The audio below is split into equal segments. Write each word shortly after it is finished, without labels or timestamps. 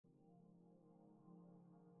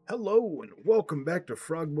Hello and welcome back to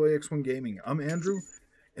Frogboy X1 Gaming. I'm Andrew,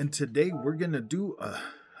 and today we're gonna do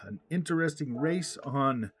an interesting race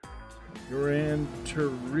on Gran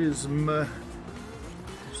Turismo.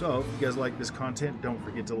 So if you guys like this content, don't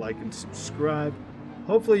forget to like and subscribe.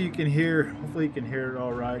 Hopefully you can hear it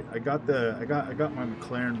all right. I got my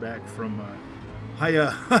McLaren back from I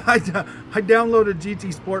downloaded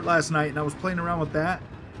GT Sport last night and I was playing around with that.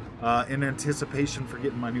 In anticipation for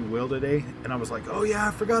getting my new wheel today, and I was like, oh yeah,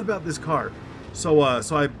 I forgot about this car. So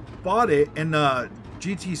I bought it, and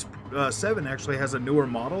GT7 actually has a newer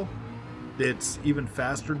model that's even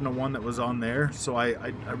faster than the one that was on there. So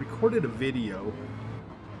I recorded a video,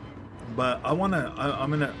 but I'm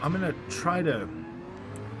gonna try to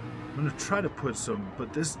put some.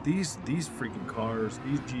 But these freaking cars,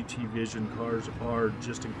 these GT Vision cars are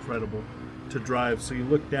just incredible to drive. So you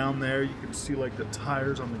look down there, you can see like the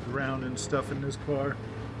tires on the ground and stuff in this car.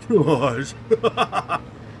 Gosh.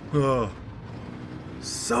 Oh,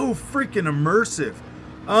 so freaking immersive.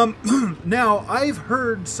 Now I've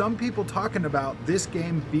heard some people talking about this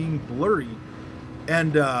game being blurry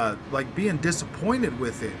and like being disappointed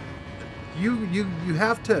with it. You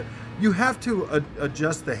have to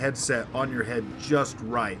adjust the headset on your head just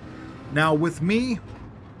right. Now with me,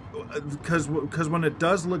 because when it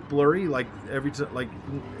does look blurry, like every time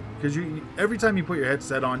you put your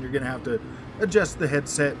headset on, you're gonna have to adjust the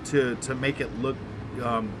headset to make it look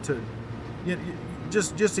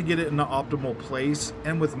just to get it in the optimal place.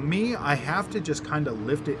 And with me, I have to just kind of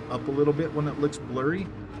lift it up a little bit when it looks blurry,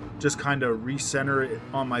 just kind of recenter it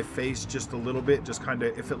on my face just a little bit, just kind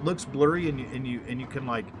of, if it looks blurry and you can,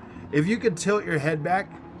 like, if you can tilt your head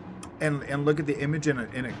back and look at the image and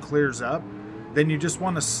it clears up, then you just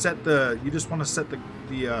want to set the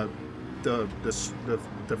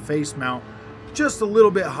face mount just a little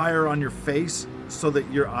bit higher on your face so that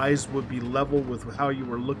your eyes would be level with how you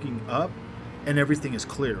were looking up, and everything is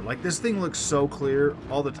clear. Like, this thing looks so clear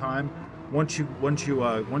all the time. Once you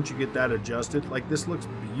get that adjusted, like, this looks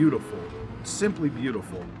beautiful, simply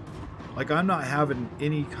beautiful. Like, I'm not having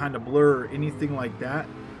any kind of blur or anything like that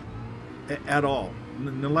at all.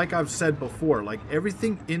 And like I've said before, like,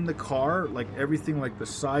 everything in the car, like everything, like the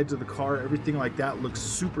sides of the car, everything like that looks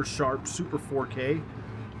super sharp, super 4K.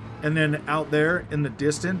 And then out there in the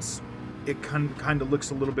distance, it kind of looks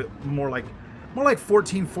a little bit more like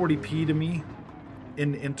 1440p to me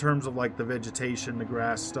in terms of like the vegetation, the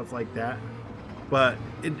grass, stuff like that. But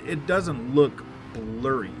it doesn't look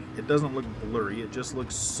blurry. It doesn't look blurry. It just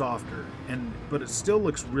looks softer, but it still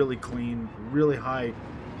looks really clean, really high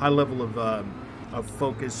level of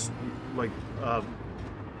focus, like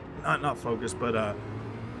not focus, but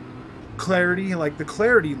clarity. Like, the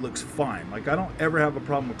clarity looks fine. Like, I don't ever have a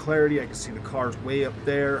problem with clarity. I can see the cars way up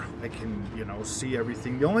there. I can, see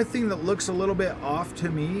everything. The only thing that looks a little bit off to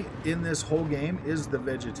me in this whole game is the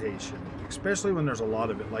vegetation, especially when there's a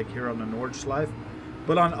lot of it, like here on the Nordschleife.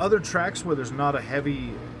 But on other tracks where there's not a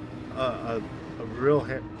heavy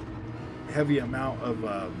heavy amount of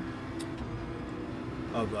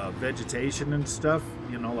vegetation and stuff,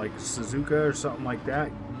 like Suzuka or something like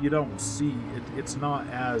that, you don't see it. It's not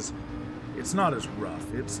as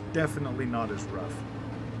rough. It's definitely not as rough.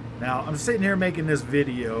 Now I'm sitting here making this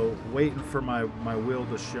video, waiting for my wheel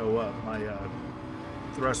to show up, my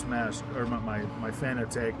Thrustmaster, or my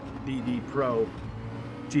Fanatec DD Pro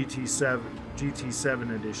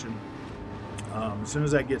GT7 edition. As soon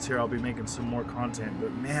as that gets here, I'll be making some more content.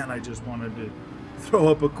 But man, I just wanted to throw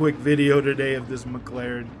up a quick video today of this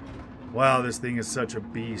McLaren. Wow, this thing is such a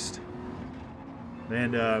beast.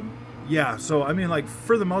 And yeah, so I mean, like,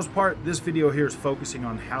 for the most part, this video here is focusing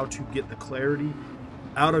on how to get the clarity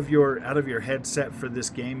out of your headset for this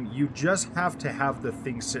game. You just have to have the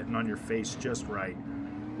thing sitting on your face just right.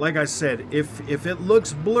 Like I said, if it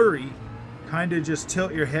looks blurry, kind of just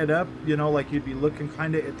tilt your head up, like you'd be looking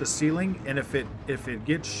kind of at the ceiling. And if it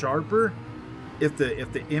gets sharper, if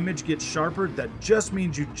the image gets sharper, that just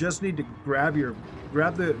means you just need to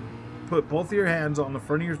put both of your hands on the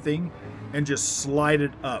front of your thing and just slide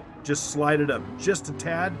it up. Just slide it up just a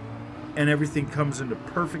tad, and everything comes into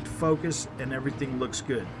perfect focus and everything looks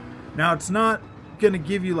good. Now, it's not gonna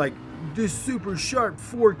give you like this super sharp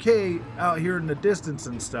 4K out here in the distance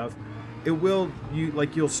and stuff. It will,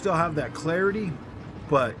 you'll still have that clarity,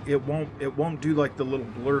 but it won't do like the little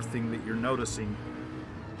blur thing that you're noticing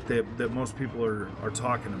that most people are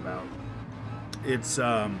talking about. It's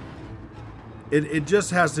it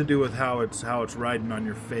just has to do with how it's riding on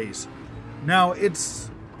your face. Now, it's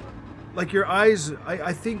like your eyes,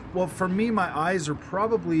 I think, well, for me, my eyes are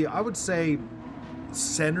probably, I would say,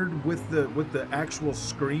 centered with the actual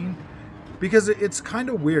screen. because it's kind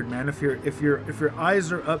of weird, man. If your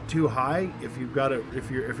eyes are up too high, if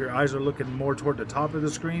your eyes are looking more toward the top of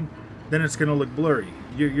the screen, then it's gonna look blurry.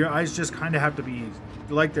 Your eyes just kind of have to be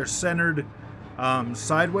like they're centered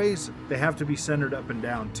sideways. They have to be centered up and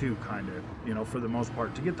down too, kind of, you know, for the most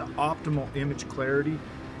part, to get the optimal image clarity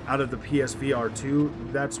out of the PSVR 2.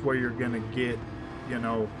 That's where you're gonna get, you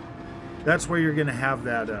know, that's where you're gonna have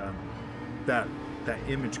that that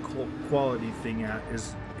image quality thing at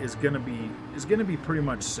is gonna be pretty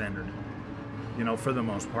much centered, you know, for the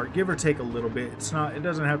most part, give or take a little bit. It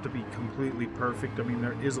doesn't have to be completely perfect. I mean,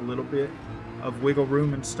 there is a little bit of wiggle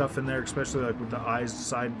room and stuff in there, especially like with the eyes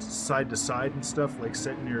side to side and stuff, like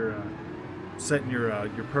setting your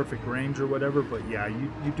perfect range or whatever. But yeah,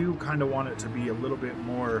 you do kind of want it to be a little bit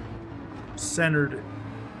more centered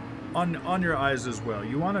on your eyes as well.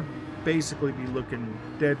 You want to basically be looking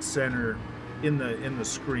dead center in the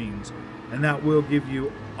screens, and that will give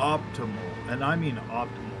you optimal, and I mean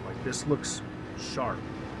optimal. Like, this looks sharp.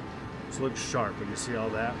 This looks sharp. But you see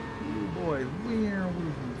all that? Ooh, boy, we're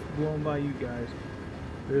blown by you guys.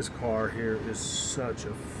 This car here is such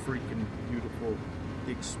a freaking beautiful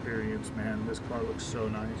experience, man. This car looks so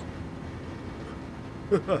nice.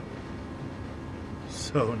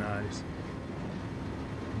 So nice.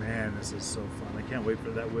 Man, this is so fun. I can't wait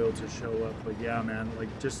for that wheel to show up. But yeah, man, like,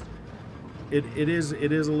 just it is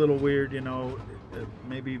a little weird, you know,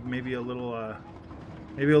 maybe a little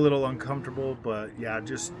uncomfortable, but yeah,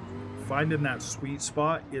 just finding that sweet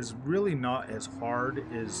spot is really not as hard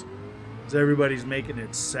as everybody's making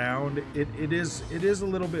it sound. It is a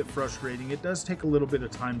little bit frustrating. It does take a little bit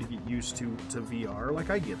of time to get used to VR. Like,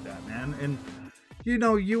 I get that, man. And you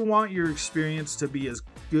know, you want your experience to be as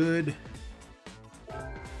good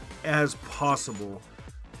as possible.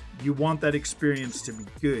 You want that experience to be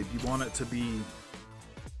good. You want it to be,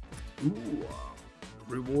 ooh,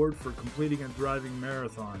 reward for completing a driving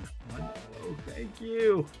marathon. Oh, thank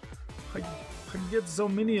you. I get so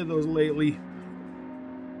many of those lately.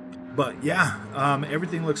 But yeah,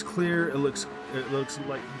 everything looks clear. It looks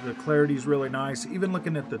like the clarity is really nice. Even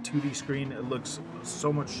looking at the 2D screen, it looks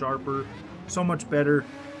so much sharper, so much better.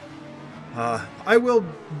 I will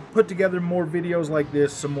put together more videos like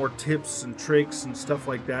this, some more tips and tricks and stuff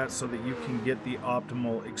like that, so that you can get the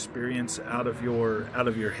optimal experience out of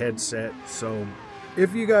your headset. So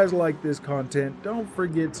if you guys like this content, don't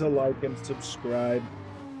forget to like and subscribe.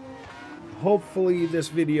 Hopefully this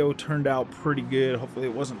video turned out pretty good. Hopefully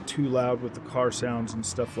it wasn't too loud with the car sounds and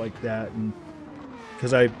stuff like that, and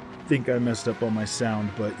because I think I messed up on my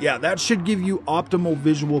sound. But yeah, that should give you optimal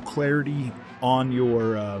visual clarity on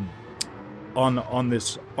your on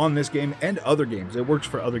this game and other games. It works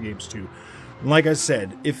for other games too. And like I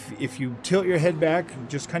said, if you tilt your head back,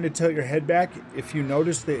 just kind of tilt your head back, if you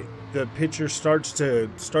notice that the picture starts to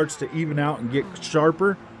even out and get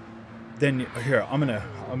sharper, then here I'm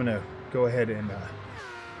gonna go ahead and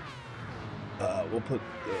we'll put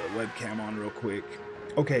the webcam on real quick.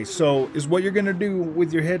 Okay, so is what you're gonna do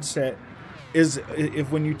with your headset is,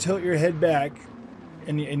 if when you tilt your head back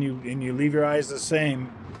and you leave your eyes the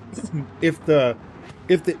same, if the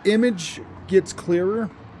image gets clearer,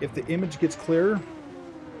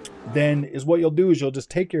 then is what you'll do is you'll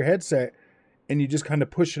just take your headset and you just kind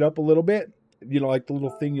of push it up a little bit. You know, like the little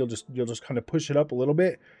thing, you'll just kind of push it up a little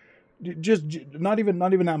bit. Just not even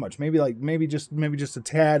that much. Maybe just a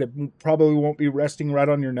tad. It probably won't be resting right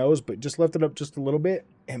on your nose, but just lift it up just a little bit,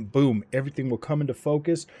 and boom, everything will come into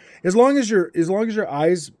focus. As long as your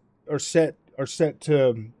eyes are set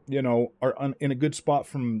to, you know, are in a good spot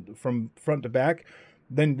from front to back,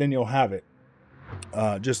 then you'll have it.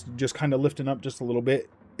 Just kind of lifting up just a little bit.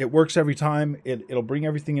 It works every time. It'll bring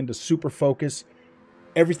everything into super focus.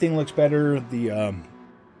 Everything looks better. The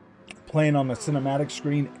playing on the cinematic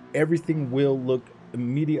screen, everything will look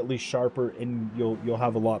immediately sharper, and you'll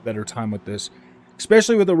have a lot better time with this.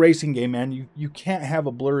 Especially with a racing game, man. You can't have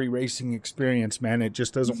a blurry racing experience, man. It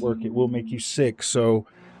just doesn't work. It will make you sick. So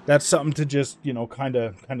that's something to just, you know, kind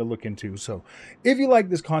of look into. So if you like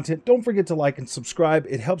this content, don't forget to like and subscribe.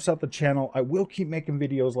 It helps out the channel. I will keep making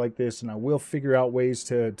videos like this, and I will figure out ways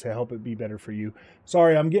to help it be better for you.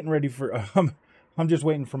 Sorry, I'm getting ready for I'm just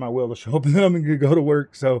waiting for my wheel to show up, and then I'm gonna go to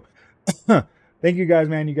work. So thank you guys,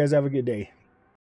 man. You guys have a good day.